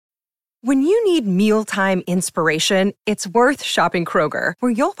When you need mealtime inspiration, it's worth shopping Kroger,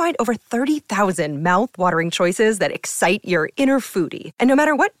 where you'll find over 30,000 mouth-watering choices that excite your inner foodie. And no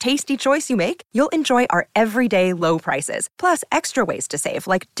matter what tasty choice you make, you'll enjoy our everyday low prices, plus extra ways to save,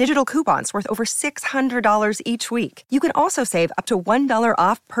 like digital coupons worth over $600 each week. You can also save up to $1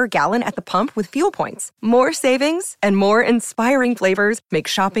 off per gallon at the pump with fuel points. More savings and more inspiring flavors make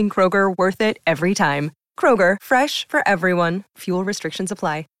shopping Kroger worth it every time. Kroger, fresh for everyone. Fuel restrictions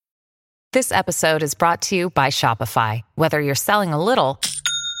apply. This episode is brought to you by Shopify. Whether you're selling a little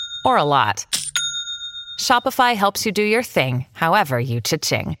or a lot, Shopify helps you do your thing, however you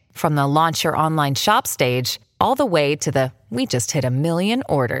cha-ching. From the launch your online shop stage, all the way to the we just hit 1 million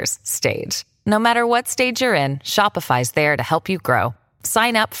orders stage. No matter what stage you're in, Shopify's there to help you grow.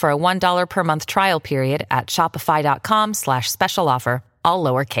 Sign up for a $1 per month trial period at shopify.com/special offer, all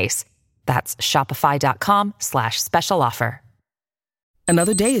lowercase. That's shopify.com/special offer.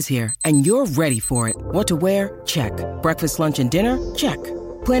 Another day is here, and you're ready for it. What to wear? Check. Breakfast, lunch, and dinner? Check.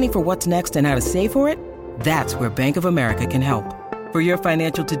 Planning for what's next and how to save for it? That's where Bank of America can help. For your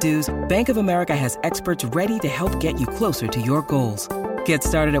financial to-dos, Bank of America has experts ready to help get you closer to your goals. Get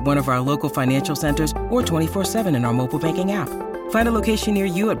started at one of our local financial centers or 24/7 in our mobile banking app. Find a location near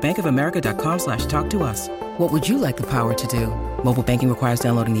you at bankofamerica.com/talktous. What would you like the power to do? Mobile banking requires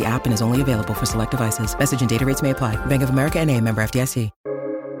downloading the app and is only available for select devices. Message and data rates may apply. Bank of America N.A., member FDIC.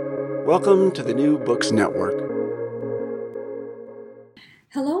 Welcome to the New Books Network.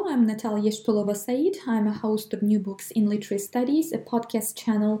 Hello, I'm Natalia Shpilova-Said. I'm a host of New Books in Literary Studies, a podcast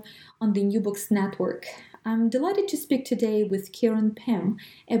channel on the New Books Network. I'm delighted to speak today with Kieron Pym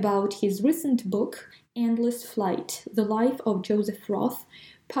about his recent book, Endless Flight: The Life of Joseph Roth,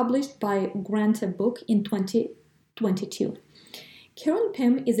 published by Granta book in 2022. Kieron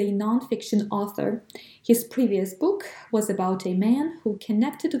Pym is a non-fiction author. His previous book was about a man who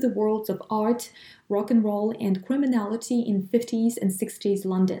connected the worlds of art, rock and roll, and criminality in 50s and 60s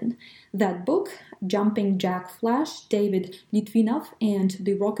London. That book, Jumping Jack Flash, David Litvinov, and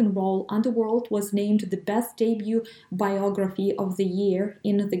the Rock and Roll Underworld, was named the best debut biography of the year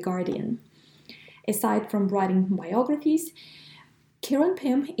in The Guardian. Aside from writing biographies, Kieron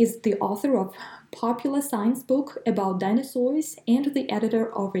Pym is the author of popular science book about dinosaurs and the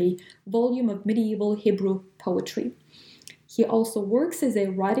editor of a volume of medieval Hebrew poetry. He also works as a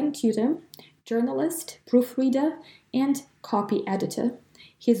writing tutor, journalist, proofreader, and copy editor.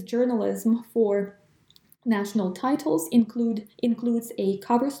 His journalism for national titles includes a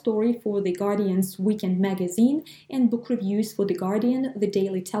cover story for The Guardian's Weekend magazine and book reviews for The Guardian, The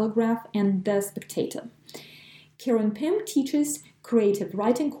Daily Telegraph, and The Spectator. Kieron Pym teaches creative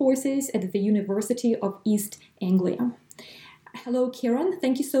writing courses at the University of East Anglia. Hello, Kieron.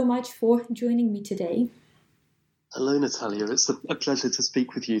 Thank you so much for joining me today. Hello, Natalia. It's a pleasure to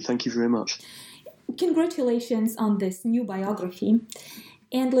speak with you. Thank you very much. Congratulations on this new biography.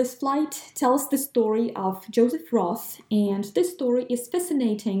 Endless Flight tells the story of Joseph Roth, and this story is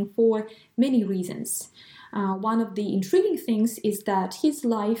fascinating for many reasons. One of the intriguing things is that his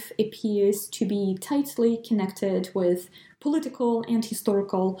life appears to be tightly connected with political and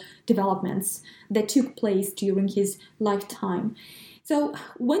historical developments that took place during his lifetime. So,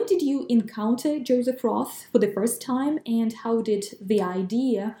 when did you encounter Joseph Roth for the first time, and how did the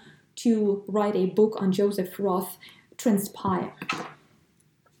idea to write a book on Joseph Roth transpire?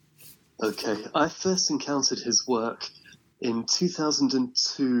 Okay, I first encountered his work in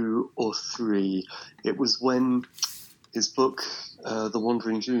 2002 or 3. It was when his book, The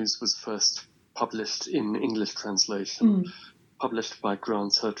Wandering Jews, was first published in English translation, published by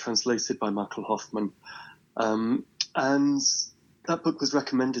Granta, translated by Michael Hoffman. And that book was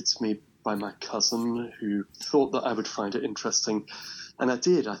recommended to me by my cousin, who thought that I would find it interesting. And I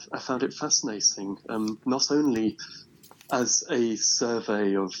did. I found it fascinating, not only as a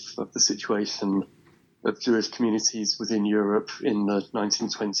survey of the situation of Jewish communities within Europe in the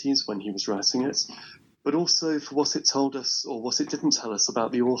 1920s when he was writing it, but also for what it told us or what it didn't tell us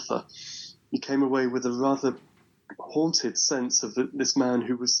about the author. You came away with a rather haunted sense of this man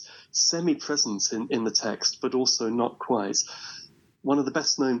who was semi-present in the text, but also not quite. One of the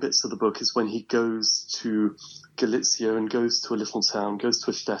best-known bits of the book is when he goes to Galicia and goes to a little town, goes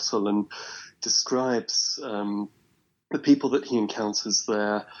to a shtetl, and describes the people that he encounters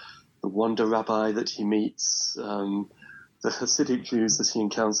there, the Wonder Rabbi that he meets, the Hasidic Jews that he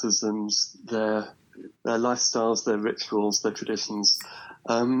encounters, and their lifestyles, their rituals, their traditions.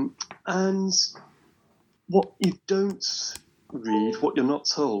 And what you don't read, what you're not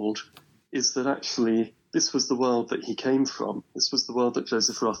told, is that actually this was the world that he came from. This was the world that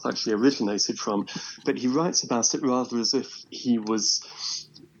Joseph Roth actually originated from. But he writes about it rather as if he was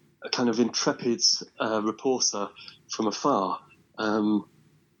a kind of intrepid reporter from afar,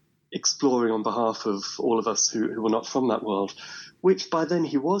 exploring on behalf of all of us who were not from that world, which by then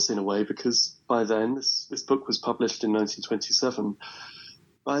he was in a way, because by then, this book was published in 1927,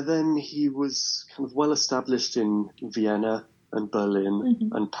 by then he was kind of well established in Vienna and Berlin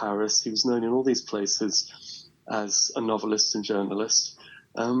and Paris. He was known in all these places as a novelist and journalist.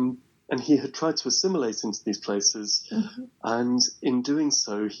 And he had tried to assimilate into these places. And in doing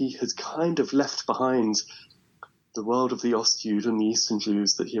so, he had kind of left behind the world of the Ostjude and the Eastern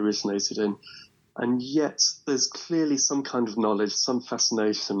Jews that he originated in. And yet there's clearly some kind of knowledge, some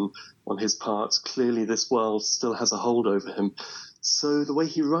fascination on his part. Clearly this world still has a hold over him. So the way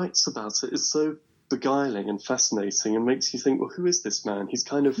he writes about it is so beguiling and fascinating and makes you think, well, who is this man? He's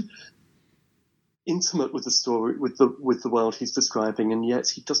kind of intimate with the story, with the world he's describing, and yet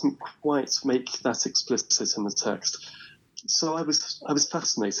he doesn't quite make that explicit in the text. So I was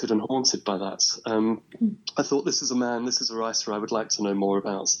fascinated and haunted by that. I thought, this is a man, this is a writer I would like to know more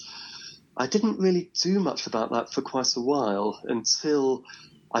about. I didn't really do much about that for quite a while until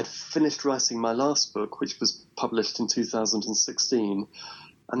I'd finished writing my last book, which was published in 2016.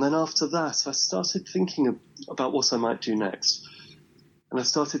 And then after that, I started thinking about what I might do next. And I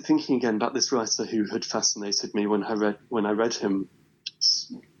started thinking again about this writer who had fascinated me when I read him,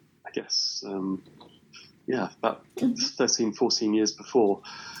 I guess, about 13, 14 years before.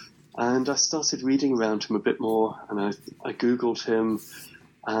 And I started reading around him a bit more, and I Googled him,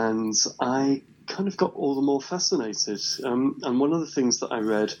 and I kind of got all the more fascinated. And one of the things that I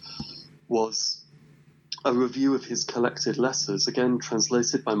read was a review of his collected letters, again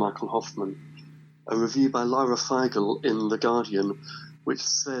translated by Michael Hoffman, a review by Lara Feigl in The Guardian, which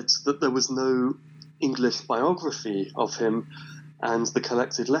said that there was no English biography of him, and the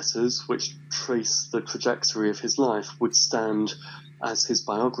collected letters, which trace the trajectory of his life, would stand as his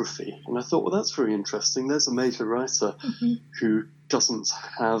biography. And I thought, well, that's very interesting. There's a major writer who doesn't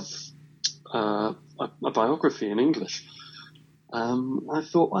have a biography in English. I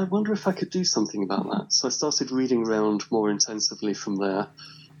thought, I wonder if I could do something about that. So I started reading around more intensively from there.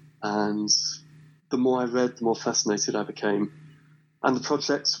 And the more I read, the more fascinated I became. And the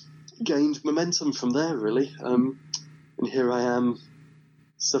project gained momentum from there, really. And here I am,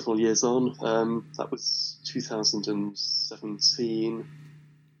 several years on. That was 2017.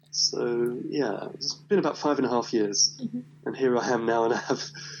 So, yeah, it's been about 5.5 years. And here I am now, and I have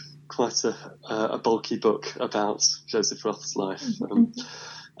quite a bulky book about Joseph Roth's life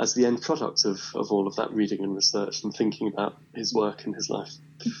as the end product of all of that reading and research and thinking about his work and his life.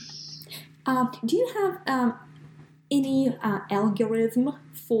 Do you have any algorithm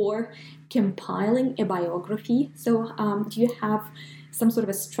for compiling a biography? So do you have some sort of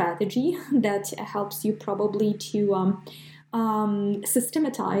a strategy that helps you probably to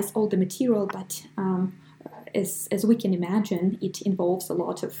systematize all the material, but as we can imagine, it involves a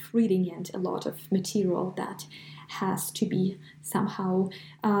lot of reading and a lot of material that has to be somehow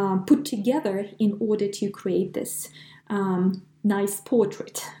put together in order to create this nice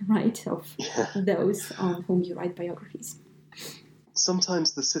portrait, right, of those on whom you write biographies.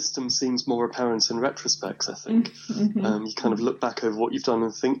 Sometimes the system seems more apparent in retrospect, I think. You kind of look back over what you've done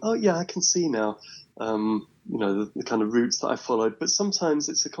and think, oh, yeah, I can see now, the kind of routes that I followed. But sometimes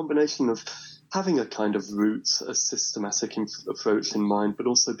it's a combination of having a kind of route, a systematic approach in mind, but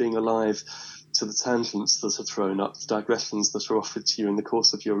also being alive to the tangents that are thrown up, the digressions that are offered to you in the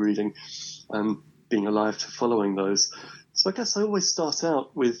course of your reading, and being alive to following those. So I guess I always start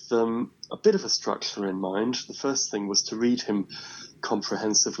out with a bit of a structure in mind. The first thing was to read him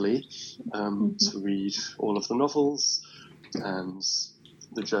comprehensively, to read all of the novels and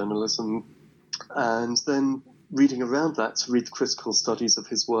the journalism, and then reading around that to read the critical studies of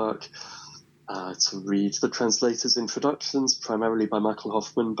his work, to read the translators' introductions, primarily by Michael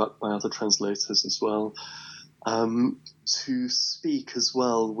Hoffman, but by other translators as well, to speak as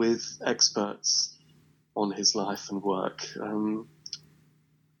well with experts on his life and work.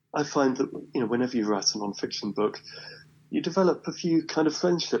 I find that whenever you write a non-fiction book, you develop a few kind of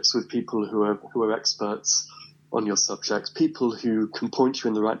friendships with people who are experts on your subject, people who can point you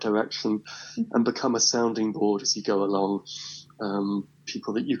in the right direction and become a sounding board as you go along.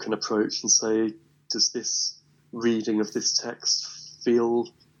 People that you can approach and say, does this reading of this text feel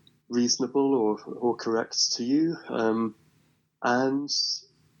reasonable or correct to you? And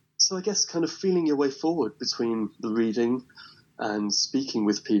so I guess kind of feeling your way forward between the reading and speaking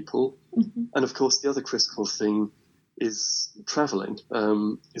with people. And of course, the other critical thing is traveling,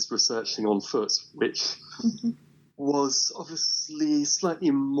 is researching on foot, which was obviously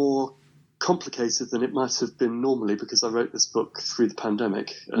slightly more complicated than it might have been normally because I wrote this book through the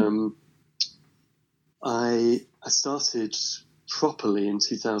pandemic. I started properly in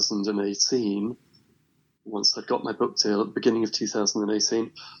 2018, once I'd got my book deal at the beginning of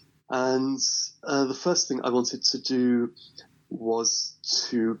 2018. And the first thing I wanted to do was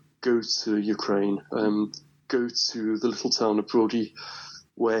to go to Ukraine, go to the little town of Brody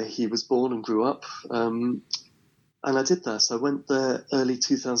where he was born and grew up. And I did that. So I went there early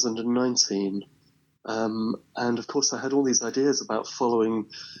 2019. And of course I had all these ideas about following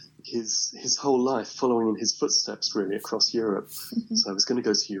his whole life, following in his footsteps really across Europe. Mm-hmm. So I was going to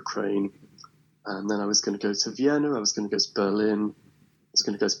go to Ukraine, and then I was going to go to Vienna, I was going to go to Berlin, I was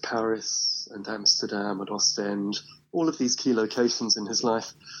going to go to Paris and Amsterdam and Ostend, all of these key locations in his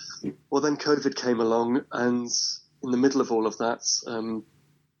life. Well, then COVID came along, and in the middle of all of that,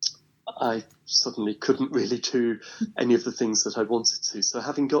 I suddenly couldn't really do any of the things that I wanted to. So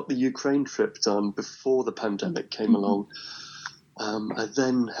having got the Ukraine trip done before the pandemic came along, I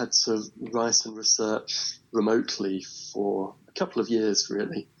then had to write and research remotely for a couple of years,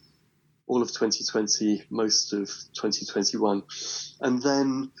 really. All of 2020, most of 2021. And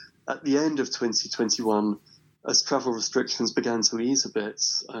then at the end of 2021, as travel restrictions began to ease a bit,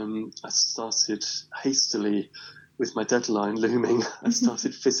 I started hastily, with my deadline looming, I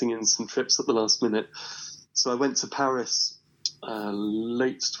started fitting in some trips at the last minute. So I went to Paris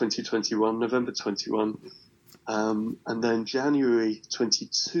late 2021, November 21, and then January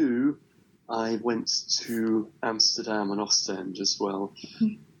 22, I went to Amsterdam and Ostend as well,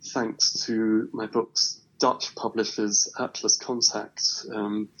 thanks to my book's Dutch publishers, Atlas Contact,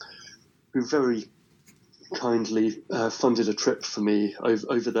 who very kindly funded a trip for me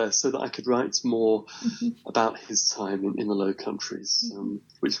over there so that I could write more about his time in the Low Countries,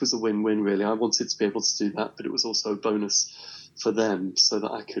 which was a win-win, really. I wanted to be able to do that, but it was also a bonus for them so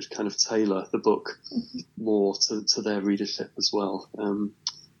that I could kind of tailor the book more to their readership as well.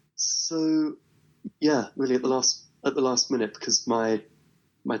 So, yeah, really at the last minute, because my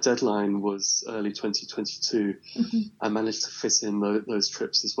deadline was early 2022. I managed to fit in those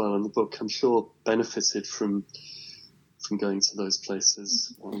trips as well, and the book, I'm sure, benefited from going to those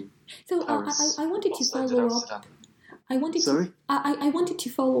places. So Paris, I wanted to follow up. I wanted to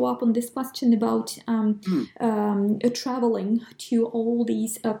follow up on this question about traveling to all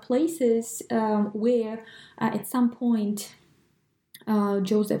these places where at some point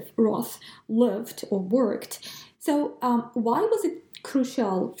Joseph Roth lived or worked. So why was it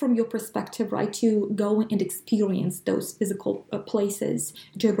crucial from your perspective, right, to go and experience those physical places,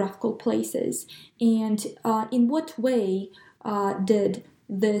 geographical places? And in what way did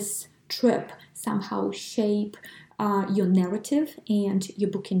this trip somehow shape your narrative and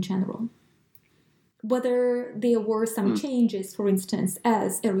your book in general? Whether there were some changes, for instance,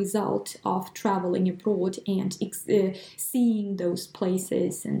 as a result of traveling abroad and seeing those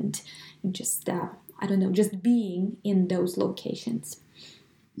places and just just being in those locations.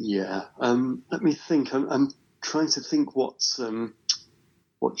 Yeah, let me think. I'm trying to think what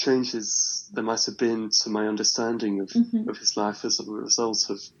changes there might have been to my understanding of his life as a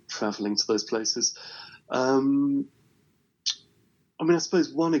result of travelling to those places. I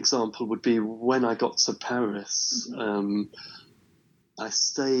suppose one example would be when I got to Paris. I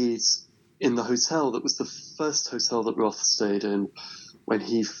stayed in the hotel that was the first hotel that Roth stayed in when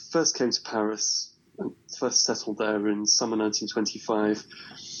he first came to Paris, first settled there in summer 1925.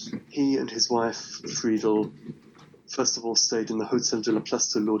 He and his wife, Friedel, first of all stayed in the Hôtel de la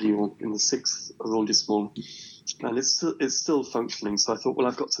Place de l'Odéon in the 6th arrondissement. And it's still functioning, so I thought, well,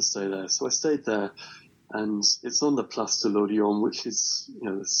 I've got to stay there. So I stayed there, and it's on the Place de l'Odéon, which is,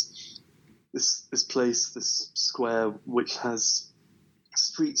 this place, this square, which has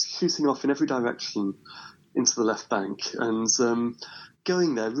streets shooting off in every direction into the left bank. And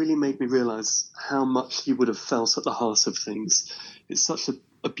going there really made me realise how much he would have felt at the heart of things. It's such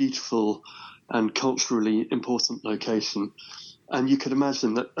a beautiful and culturally important location. And you could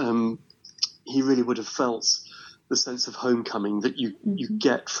imagine that he really would have felt the sense of homecoming that you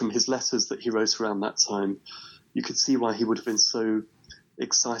get from his letters that he wrote around that time. You could see why he would have been so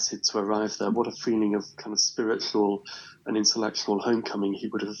excited to arrive there. What a feeling of kind of spiritual and intellectual homecoming he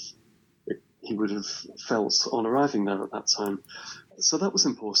would have felt on arriving there at that time. So that was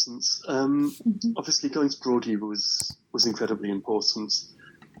important. Obviously, going to Brody was incredibly important.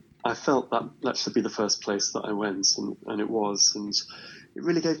 I felt that should be the first place that I went, and it was. And it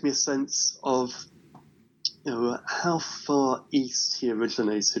really gave me a sense of, how far east he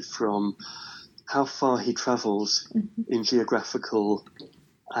originated from, how far he travelled in geographical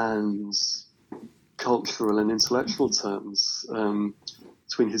and cultural and intellectual terms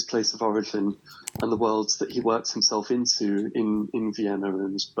between his place of origin and the worlds that he worked himself into in Vienna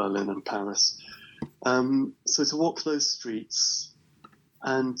and Berlin and Paris. So to walk those streets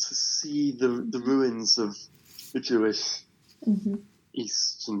and to see the ruins of the Jewish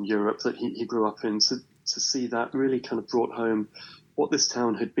Eastern Europe that he grew up in, to see that really kind of brought home what this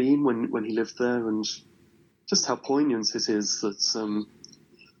town had been when he lived there, and just how poignant it is that,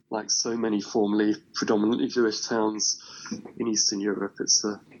 like so many formerly predominantly Jewish towns in Eastern Europe, it's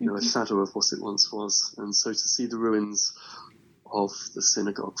a shadow of what it once was. And so to see the ruins of the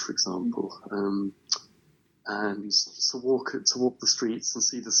synagogue, for example, and to walk the streets and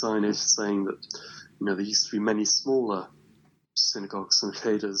see the signage saying that there used to be many smaller synagogues and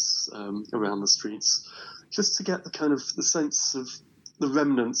cheders around the streets, just to get the sense of the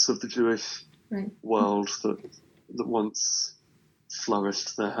remnants of the Jewish world that once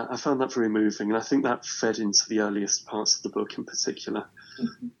flourished there. I found that very moving, and I think that fed into the earliest parts of the book in particular.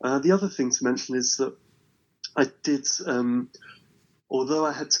 The other thing to mention is that I did, although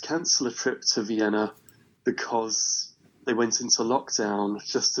I had to cancel a trip to Vienna because they went into lockdown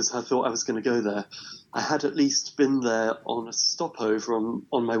just as I thought I was going to go there, I had at least been there on a stopover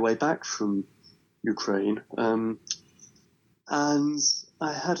on my way back from Ukraine. And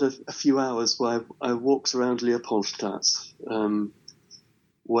I had a few hours where I walked around Leopoldstadt,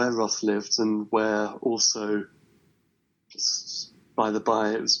 where Roth lived, and where also, just by the by,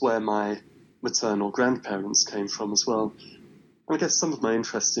 it was where my maternal grandparents came from as well. And I guess some of my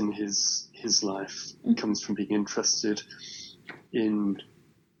interest in his life comes from being interested in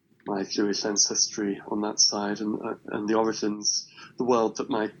my Jewish ancestry on that side, and the origins, the world that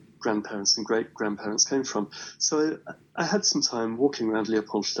my grandparents and great-grandparents came from. So I had some time walking around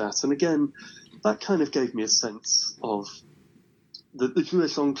Leopoldstadt, and again, that kind of gave me a sense of the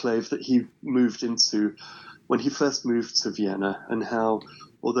Jewish enclave that he moved into when he first moved to Vienna, and how,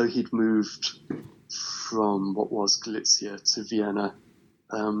 although he'd moved from what was Galicia to Vienna,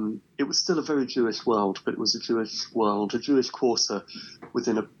 it was still a very Jewish world, but it was a Jewish world, a Jewish quarter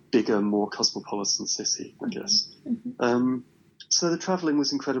within a bigger, more cosmopolitan city, I guess. So the travelling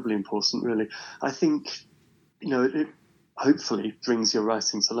was incredibly important, really. I think, it hopefully brings your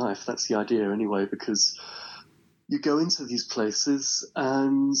writing to life. That's the idea anyway, because you go into these places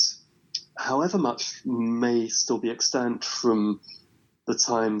and however much may still be extant from the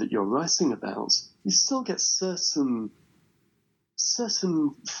time that you're writing about, you still get certain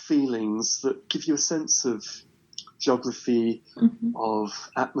feelings that give you a sense of geography, of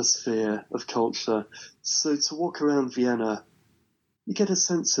atmosphere, of culture. So to walk around Vienna, you get a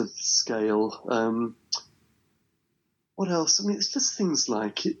sense of scale. What else? I mean, it's just things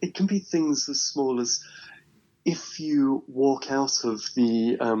like, it can be things as small as if you walk out of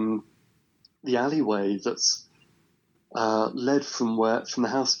the alleyway that's led from the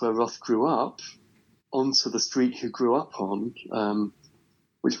house where Roth grew up onto the street he grew up on,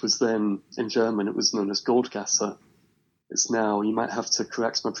 which was then, in German, it was known as Goldgasse. It's now, you might have to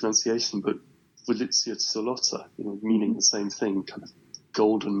correct my pronunciation, but Volizia Solotta, meaning the same thing, kind of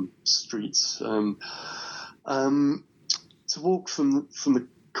golden streets. To walk from the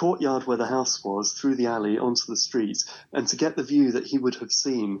courtyard where the house was through the alley onto the street, and to get the view that he would have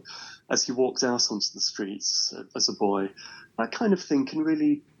seen as he walked out onto the streets as a boy, that kind of thing can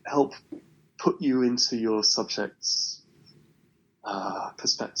really help put you into your subject's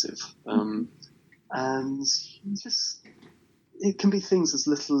perspective. And just, it can be things as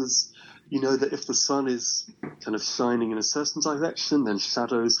little as, that if the sun is kind of shining in a certain direction, then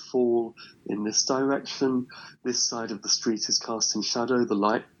shadows fall in this direction. This side of the street is cast in shadow. The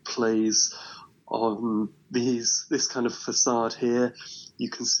light plays on this kind of facade here. You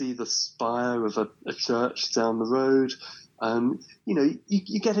can see the spire of a church down the road.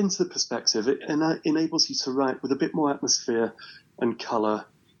 You get into the perspective. It enables you to write with a bit more atmosphere and colour,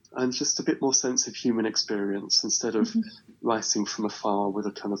 and just a bit more sense of human experience, instead of writing from afar with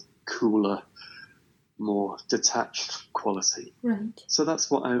a kind of cooler, more detached quality. Right. So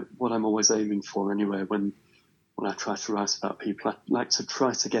that's what I'm always aiming for anyway. When I try to write about people, I like to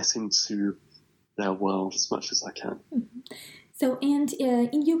try to get into their world as much as I can. So, and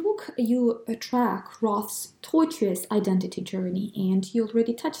in your book, you track Roth's tortuous identity journey, and you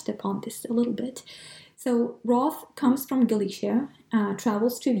already touched upon this a little bit. So Roth comes from Galicia,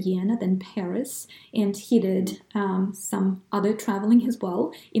 travels to Vienna, then Paris, and he did some other traveling as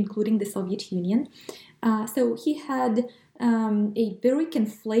well, including the Soviet Union. So he had a very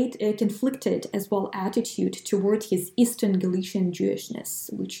conflicted as well attitude toward his Eastern Galician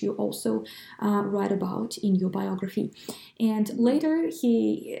Jewishness, which you also write about in your biography. And later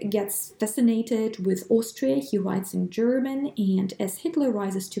he gets fascinated with Austria. He writes in German, and as Hitler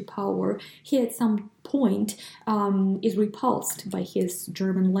rises to power, he at some point is repulsed by his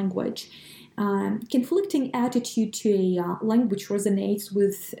German language. Conflicting attitude to a language resonates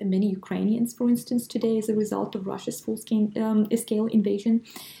with many Ukrainians, for instance, today as a result of Russia's full-scale invasion.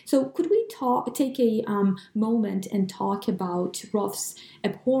 So could we take a moment and talk about Roth's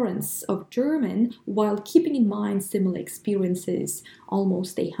abhorrence of German while keeping in mind similar experiences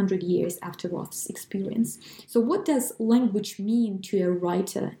almost 100 years after Roth's experience? So what does language mean to a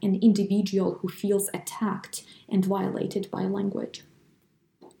writer, an individual who feels attacked and violated by language?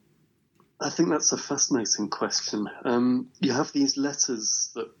 I think that's a fascinating question. You have these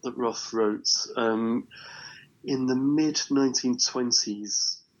letters that Roth wrote in the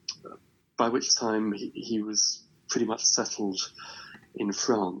mid-1920s, by which time he was pretty much settled in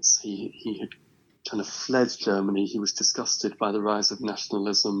France. He had kind of fled Germany. He was disgusted by the rise of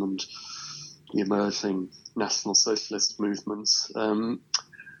nationalism and the emerging National Socialist movements. And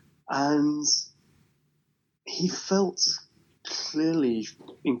he felt clearly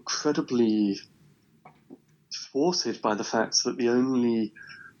incredibly thwarted by the fact that the only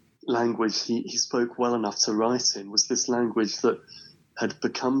language he spoke well enough to write in was this language that had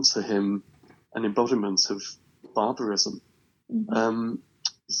become to him an embodiment of barbarism. Mm-hmm.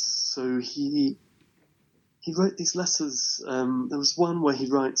 So he wrote these letters. There was one where he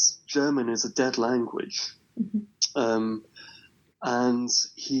writes, "German is a dead language." Mm-hmm. And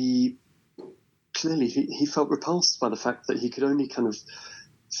he clearly he felt repulsed by the fact that he could only kind of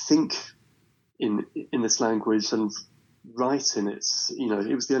think in this language and write in it. You know,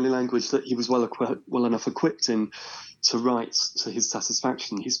 it was the only language that he was well enough equipped in to write to his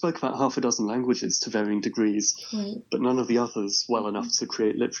satisfaction. He spoke about half a dozen languages to varying degrees, right, but none of the others well enough to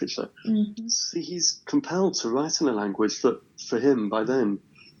create literature. Mm-hmm. So he's compelled to write in a language that, for him, by then,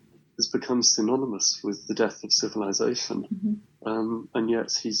 has become synonymous with the death of civilization. Mm-hmm. And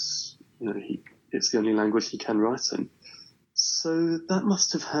yet it's the only language he can write in. So that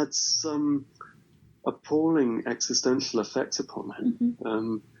must have had some appalling existential effect upon him.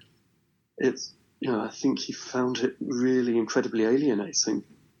 Mm-hmm. I think he found it really incredibly alienating.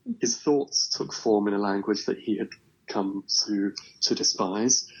 Mm-hmm. His thoughts took form in a language that he had come to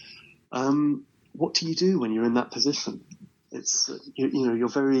despise. What do you do when you're in that position? It's your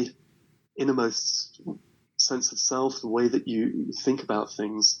very innermost sense of self, the way that you think about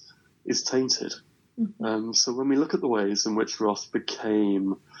things, is tainted. Mm-hmm. So when we look at the ways in which Roth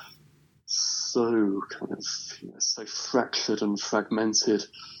became so kind of so fractured and fragmented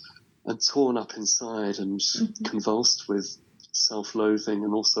and torn up inside and mm-hmm. convulsed with self-loathing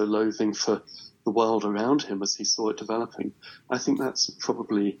and also loathing for the world around him as he saw it developing, I think that's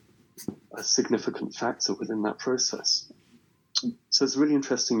probably a significant factor within that process. So it's a really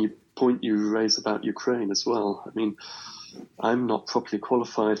interesting point you raise about Ukraine as well. I mean, I'm not properly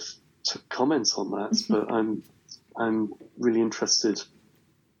qualified to comment on that, mm-hmm. but I'm really interested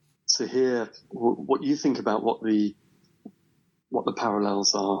to hear what you think about what the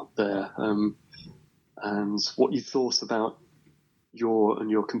parallels are there, and what you thought about your and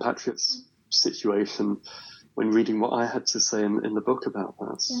your compatriots' situation when reading what I had to say in the book about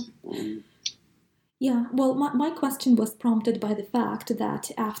that. Yeah. Well, my question was prompted by the fact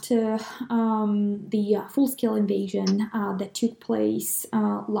that after the full-scale invasion that took place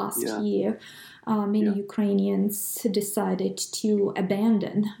last year, many Ukrainians decided to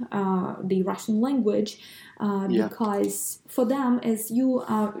abandon the Russian language because for them, as you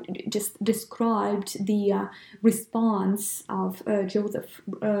just described the response of Joseph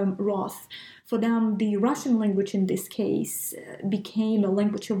Roth, for them, the Russian language in this case became a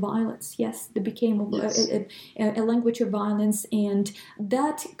language of violence. Yes, it became a language of violence, and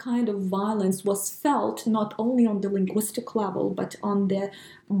that kind of violence was felt not only on the linguistic level, but on the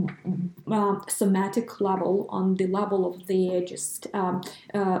somatic level, on the level of their just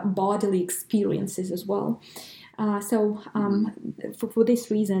bodily experiences as well. For this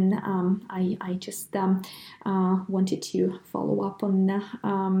reason, I just wanted to follow up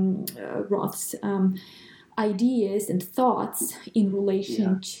on Roth's ideas and thoughts in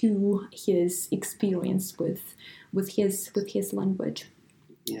relation to his experience with his language.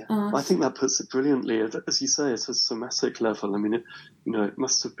 Yeah, I think that puts it brilliantly. As you say, at a somatic level. I mean, it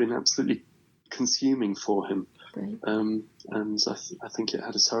must have been absolutely consuming for him. Right. And I think it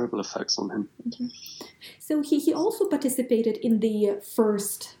had a terrible effect on him. Okay. So he also participated in the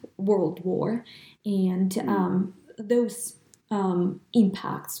First World War, and those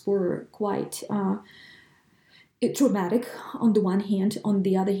impacts were quite traumatic on the one hand. On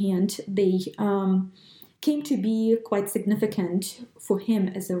the other hand, they came to be quite significant for him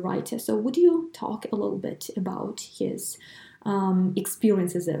as a writer. So would you talk a little bit about his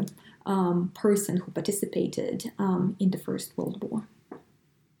experience as a person who participated in the First World War?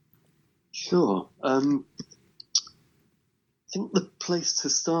 Sure. I think the place to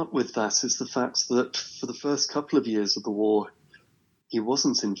start with that is the fact that for the first couple of years of the war, he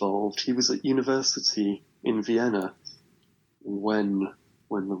wasn't involved. He was at university in Vienna when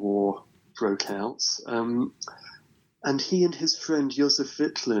the war broke out. And he and his friend Josef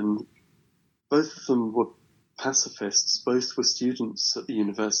Witlin, both of them were pacifists, both were students at the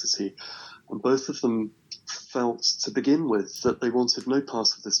university, and both of them felt to begin with that they wanted no part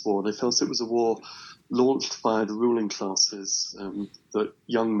of this war. They felt it was a war launched by the ruling classes, that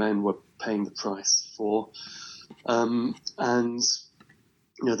young men were paying the price for. And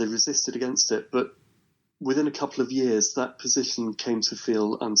they resisted against it. But within a couple of years, that position came to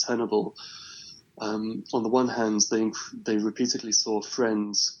feel untenable. On the one hand, they repeatedly saw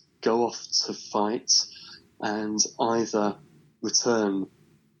friends go off to fight and either return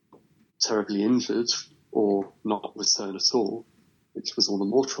terribly injured or not return at all, which was all the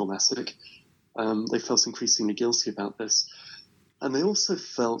more traumatic. They felt increasingly guilty about this. And they also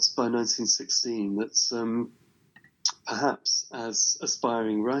felt by 1916 that perhaps as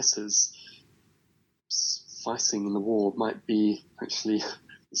aspiring writers, fighting in the war might be actually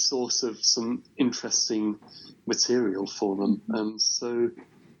the source of some interesting material for them. So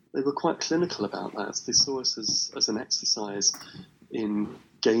they were quite clinical about that. They saw it as an exercise in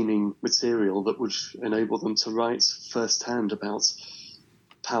gaining material that would enable them to write firsthand about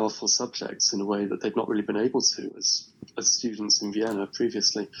powerful subjects in a way that they'd not really been able to as students in Vienna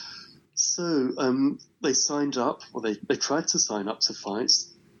previously. So they signed up, or they tried to sign up to fight.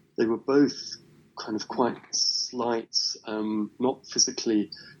 They were both kind of quite slight, not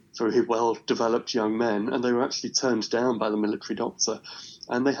physically very well developed young men, and they were actually turned down by the military doctor,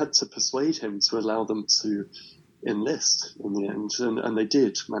 and they had to persuade him to allow them to enlist in the end, and they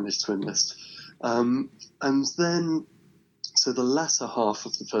did manage to enlist. And then, so the latter half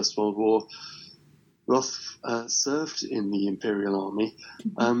of the First World War, Roth served in the Imperial Army.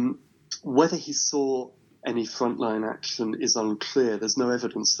 Whether he saw any frontline action is unclear. There's no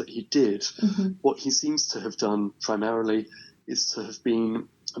evidence that he did. What he seems to have done primarily is to have been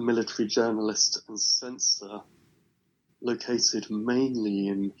a military journalist and censor located mainly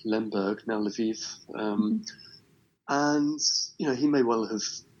in Lemberg, now Lviv. And, he may well have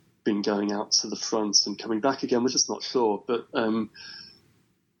been going out to the front and coming back again. We're just not sure. But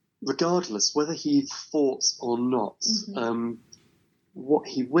regardless, whether he fought or not, what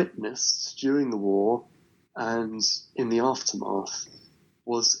he witnessed during the war and in the aftermath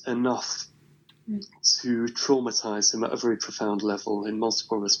was enough to traumatize him at a very profound level in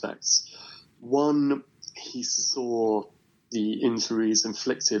multiple respects. One, he saw the injuries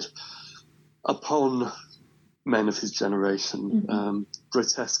inflicted upon men of his generation,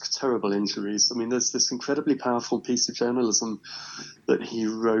 grotesque, terrible injuries. I mean, there's this incredibly powerful piece of journalism that he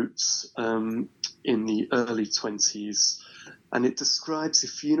wrote in the early 20s, and it describes a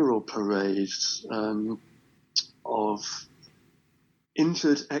funeral parade of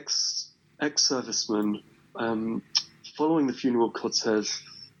injured ex-servicemen following the funeral cortege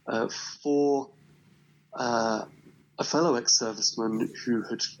for a fellow ex-serviceman who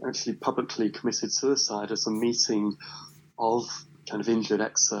had actually publicly committed suicide at a meeting of kind of injured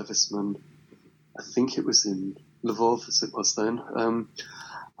ex-servicemen. I think it was in Lvov, as it was then.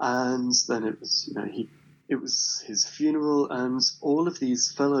 And then it was, it was his funeral, and all of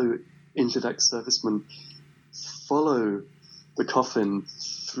these fellow injured ex-servicemen follow the coffin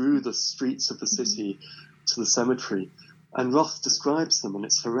through the streets of the city to the cemetery. And Roth describes them, and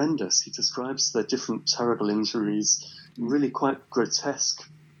it's horrendous. He describes their different terrible injuries in really quite grotesque,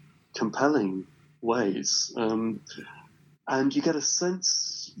 compelling ways. And you get a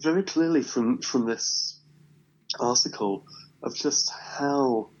sense very clearly from this article of just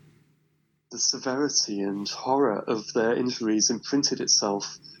how the severity and horror of their injuries imprinted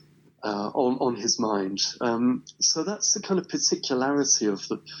itself on his mind. So that's the kind of particularity of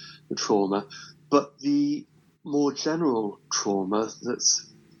the trauma. But the more general trauma that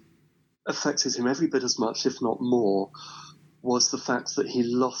affected him every bit as much, if not more, was the fact that he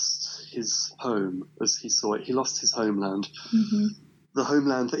lost his home, as he saw it. He lost his homeland. The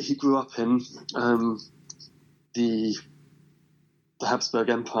homeland that he grew up in, the Habsburg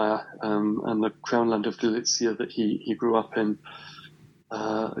Empire, and the Crown Land of Galicia that he grew up in,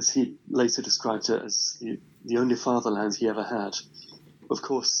 as he later described it, as the only fatherland he ever had. Of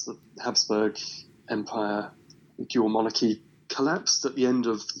course, the Habsburg Empire, dual monarchy, collapsed at the end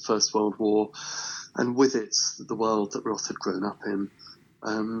of the First World War, and with it, the world that Roth had grown up in.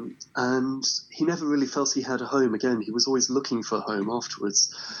 And he never really felt he had a home again. He was always looking for a home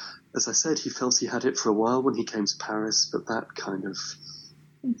afterwards. As I said, he felt he had it for a while when he came to Paris, but that kind of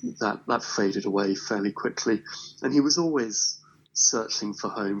that faded away fairly quickly. And he was always searching for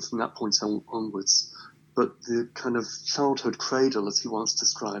home from that point onwards. But the kind of childhood cradle, as he once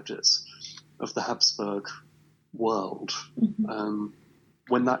described it, of the Habsburg world,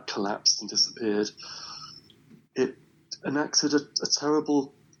 when that collapsed and disappeared, it enacted a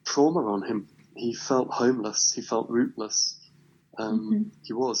terrible trauma on him. He felt homeless. He felt rootless.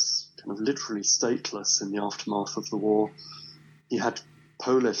 He was kind of literally stateless in the aftermath of the war. He had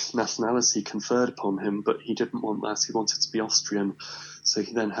Polish nationality conferred upon him, but he didn't want that. He wanted to be Austrian. So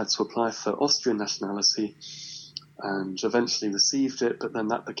he then had to apply for Austrian nationality and eventually received it, but then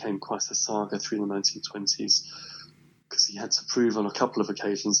that became quite a saga through the 1920s because he had to prove on a couple of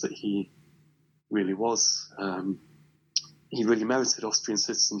occasions that he really was. He really merited Austrian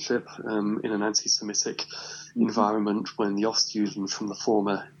citizenship in an anti-Semitic environment when the Ostjuden from the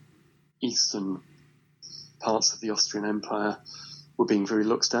former eastern parts of the Austrian Empire were being very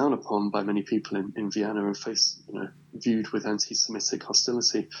looked down upon by many people in Vienna and viewed with anti-Semitic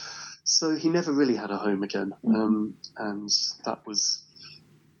hostility. So he never really had a home again, and that was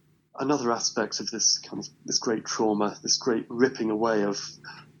another aspect of this great trauma, this great ripping away of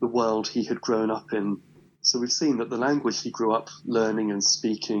the world he had grown up in. So we've seen that the language he grew up learning and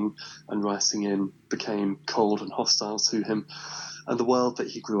speaking and writing in became cold and hostile to him, and the world that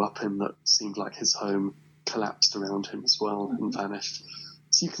he grew up in that seemed like his home collapsed around him as well and vanished.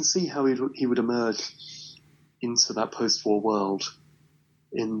 So you can see how he would emerge into that post-war world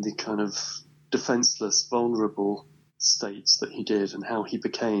in the kind of defenseless, vulnerable state that he did, and how he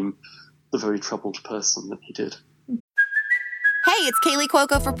became the very troubled person that he did. Hey, it's Kaylee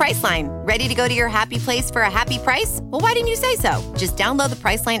Cuoco for Priceline. Ready to go to your happy place for a happy price? Well, why didn't you say so? Just download the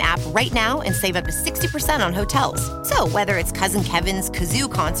Priceline app right now and save up to 60% on hotels. So whether it's Cousin Kevin's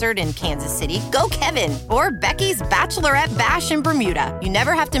Kazoo Concert in Kansas City, go Kevin, or Becky's Bachelorette Bash in Bermuda, you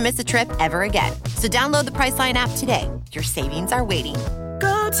never have to miss a trip ever again. So download the Priceline app today. Your savings are waiting.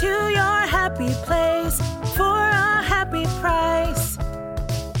 Go to your happy place for a happy price.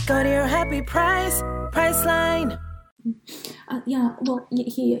 Go to your happy price, Priceline.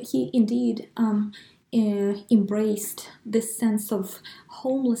 He indeed embraced this sense of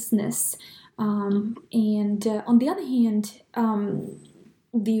homelessness, and on the other hand,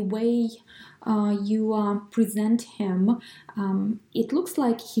 the way you present him, it looks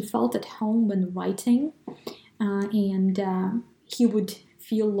like he felt at home when writing, and he would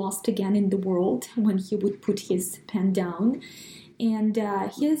feel lost again in the world when he would put his pen down. And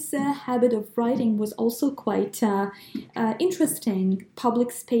his habit of writing was also quite interesting.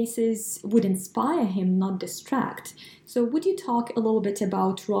 Public spaces would inspire him, not distract. So would you talk a little bit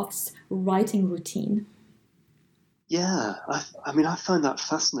about Roth's writing routine? Yeah, I find that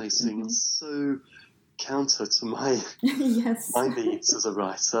fascinating and so counter to my my needs as a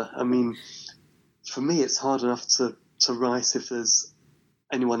writer. I mean, for me, it's hard enough to write if there's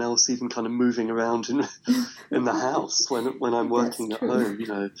anyone else even kind of moving around in the house when I'm working at home,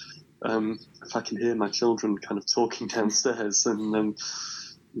 if I can hear my children kind of talking downstairs, and then,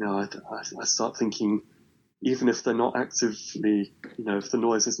 I start thinking, even if they're not actively, if the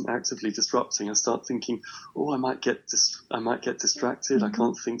noise isn't actively disrupting, I start thinking, I might get distracted. I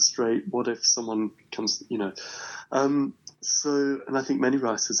can't think straight. What if someone comes, so, and I think many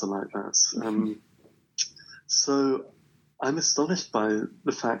writers are like that. So I'm astonished by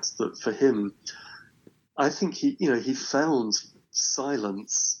the fact that for him, I think he found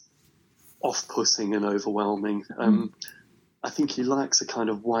silence off-putting and overwhelming. I think he likes a kind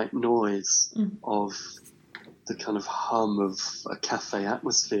of white noise of the kind of hum of a cafe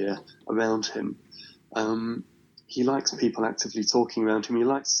atmosphere around him. He likes people actively talking around him. He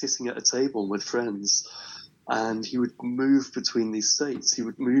likes sitting at a table with friends, and he would move between these states. He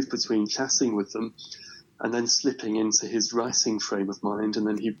would move between chatting with them and then slipping into his writing frame of mind, and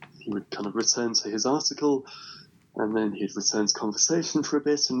then he would kind of return to his article, and then he'd return to conversation for a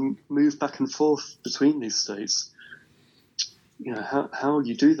bit and move back and forth between these states. How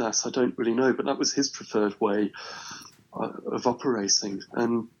you do that, I don't really know, but that was his preferred way of operating.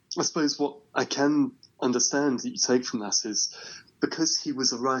 And I suppose what I can understand that you take from that is, because he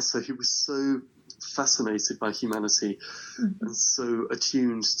was a writer, he was so fascinated by humanity and so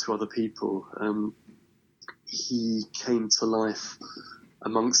attuned to other people. He came to life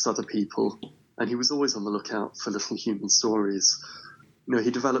amongst other people and he was always on the lookout for little human stories.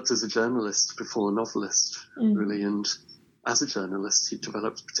 He developed as a journalist before a novelist, really, and as a journalist, he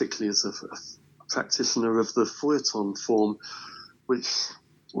developed particularly as a practitioner of the feuilleton form, which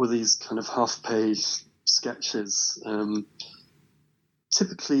were these kind of half-page sketches,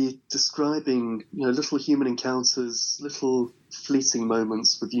 typically describing little human encounters, little fleeting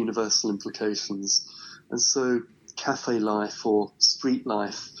moments with universal implications. And so cafe life or street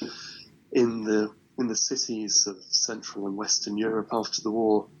life in the cities of Central and Western Europe after the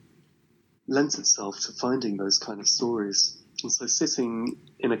war lent itself to finding those kind of stories. And so sitting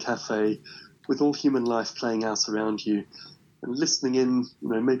in a cafe with all human life playing out around you and listening in,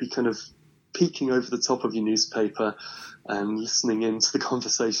 maybe kind of peeking over the top of your newspaper and listening into the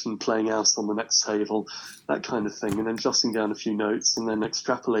conversation playing out on the next table, that kind of thing, and then jotting down a few notes and then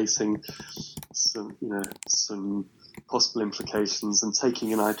extrapolating some possible implications and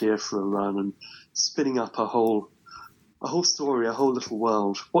taking an idea for a run and spinning up a whole story, a whole little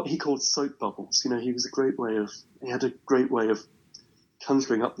world. What he called soap bubbles. He had a great way of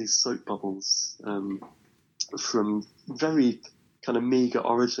conjuring up these soap bubbles from very kind of meager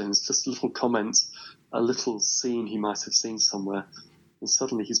origins, just a little comment, a little scene he might have seen somewhere, and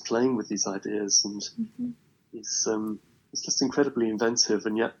suddenly he's playing with these ideas, and he's just incredibly inventive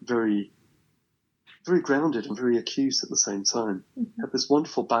and yet very, very grounded and very acute at the same time. Had this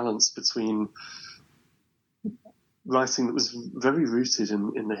wonderful balance between writing that was very rooted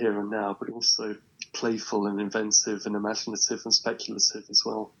in the here and now, but also playful and inventive and imaginative and speculative as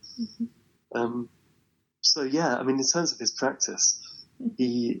well. So yeah, I mean, in terms of his practice,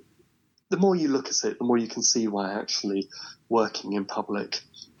 the more you look at it, the more you can see why actually working in public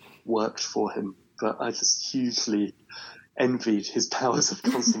worked for him. But I just hugely envied his powers of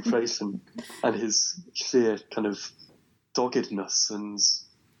concentration and his sheer kind of doggedness and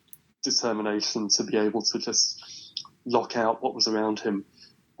determination to be able to just lock out what was around him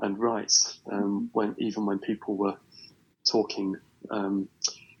and write, even when people were talking in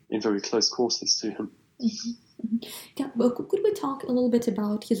very close quarters to him. Yeah, well, could we talk a little bit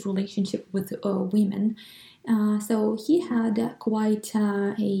about his relationship with women? So he had quite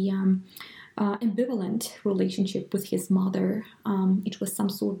ambivalent relationship with his mother. It was some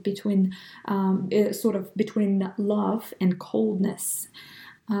sort between love and coldness.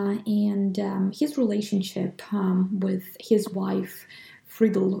 And his relationship with his wife,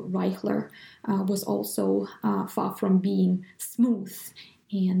 Friedel Reichler, was also far from being smooth.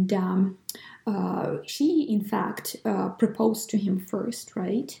 And she, in fact, proposed to him first,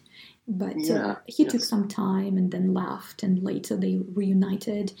 right? But he took some time and then left, and later they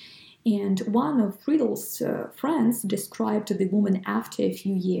reunited. And one of Friedel's friends described the woman after a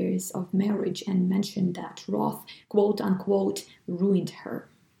few years of marriage and mentioned that Roth, quote unquote, ruined her.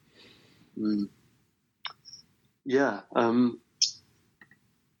 Yeah.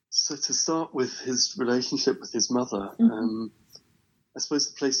 So to start with his relationship with his mother, I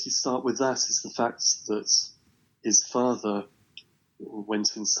suppose the place you start with that is the fact that his father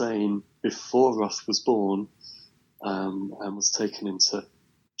went insane before Roth was born, and was taken into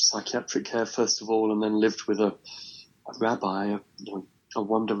psychiatric care first of all, and then lived with a rabbi, a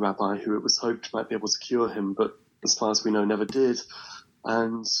wonder rabbi who it was hoped might be able to cure him, but as far as we know, never did.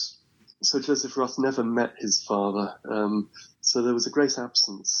 And so Joseph Roth never met his father. So there was a great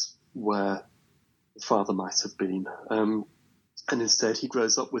absence where the father might have been. And instead he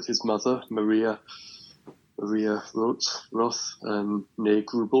grows up with his mother, Maria Roth, near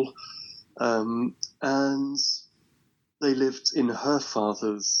Grubel. And they lived in her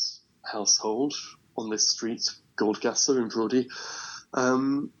father's household on this street, Goldgasse in Brody.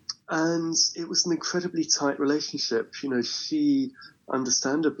 And it was an incredibly tight relationship. She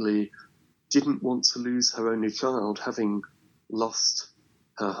understandably didn't want to lose her only child, having lost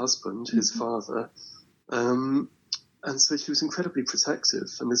her husband, his father. And so she was incredibly protective,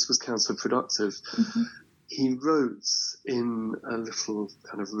 and this was counterproductive. He wrote in a little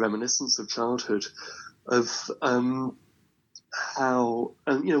kind of reminiscence of childhood of how,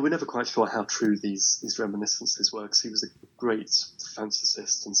 and we're never quite sure how true these reminiscences were, because he was a great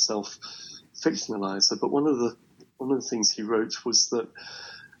fantasist and self-fictionalizer. But one of the things he wrote was that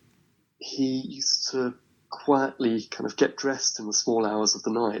he used to quietly kind of get dressed in the small hours of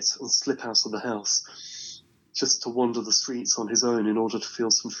the night and slip out of the house just to wander the streets on his own in order to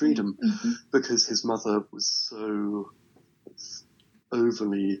feel some freedom, because his mother was so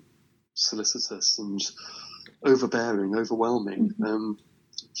overly solicitous and overbearing, overwhelming.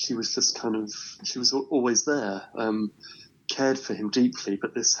 She was just she was always there, cared for him deeply,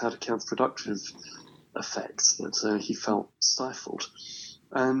 but this had a counterproductive effect that he felt stifled.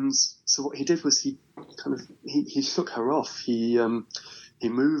 And so what he did was he shook her off. He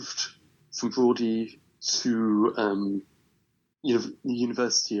moved from Brody to the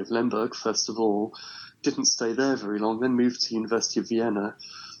University of Lemberg, first of all, didn't stay there very long, then moved to University of Vienna.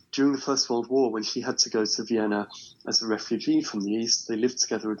 During the First World War, when she had to go to Vienna as a refugee from the East, they lived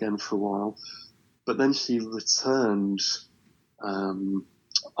together again for a while. But then she returned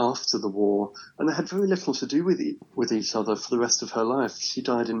after the war, and they had very little to do with each other for the rest of her life. She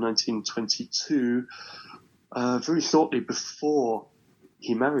died in 1922, very shortly before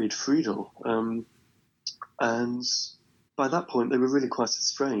he married Friedel. And by that point, they were really quite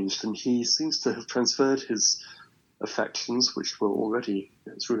estranged, and he seems to have transferred his affections, which were already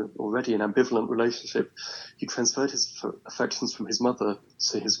an ambivalent relationship. He transferred his affections from his mother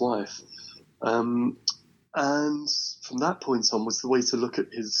to his wife. And from that point onwards, the way to look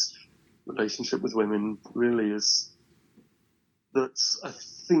at his relationship with women really is that I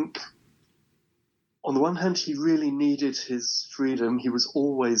think, on the one hand, he really needed his freedom. He was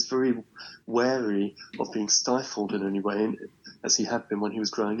always very wary of being stifled in any way, as he had been when he was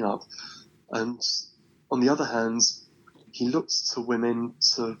growing up. And on the other hand, he looked to women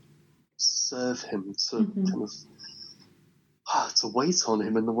to serve him, to to wait on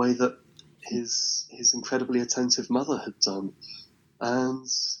him in the way that his incredibly attentive mother had done. And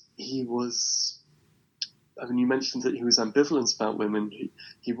he was, you mentioned that he was ambivalent about women.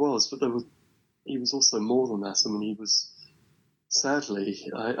 He was, but he was also more than that. He was,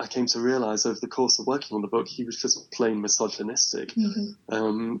 sadly, I came to realize over the course of working on the book, he was just plain misogynistic.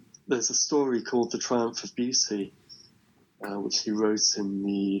 There's a story called The Triumph of Beauty, which he wrote in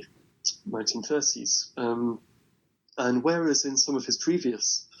the 1930s. And whereas in some of his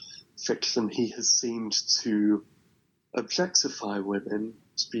previous fiction, he has seemed to objectify women,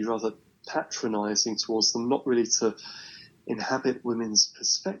 to be rather patronizing towards them, not really to inhabit women's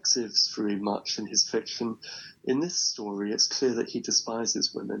perspectives very much in his fiction. In this story, it's clear that he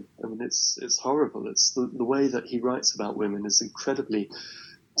despises women. It's horrible. It's the way that he writes about women is incredibly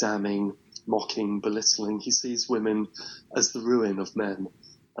damning, mocking, belittling. He sees women as the ruin of men.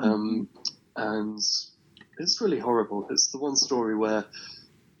 And it's really horrible. It's the one story where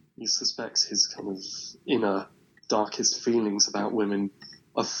you suspect his kind of inner, darkest feelings about women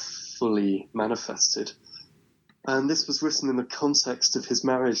are fully manifested. And this was written in the context of his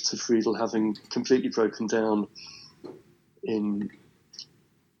marriage to Friedel having completely broken down, in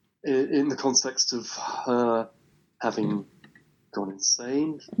the context of her having gone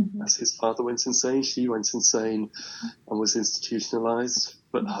insane. As his father went insane, she went insane and was institutionalized.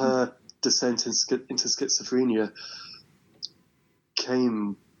 But her descent into schizophrenia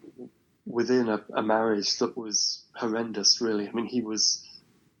came within a marriage that was horrendous, really. He was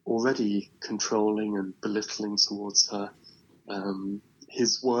already controlling and belittling towards her.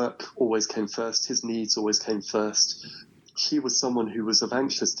 His work always came first. His needs always came first. She was someone who was of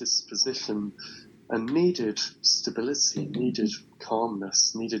anxious disposition and needed stability, needed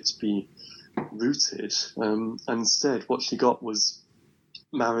calmness, needed to be rooted. And instead, what she got was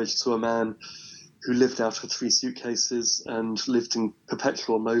marriage to a man who lived out of 3 suitcases and lived in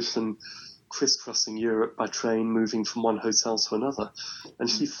perpetual motion, crisscrossing Europe by train, moving from one hotel to another. And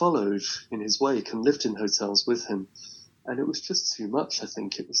she followed in his wake and lived in hotels with him. And it was just too much, I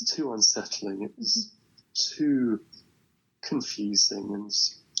think. It was too unsettling. It was too confusing. And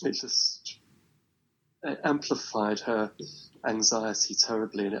it just amplified her anxiety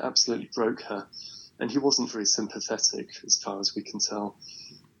terribly, and it absolutely broke her. And he wasn't very sympathetic, as far as we can tell.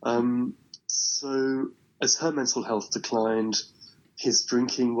 So as her mental health declined, his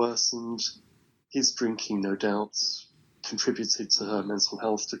drinking worsened. His drinking, no doubt, contributed to her mental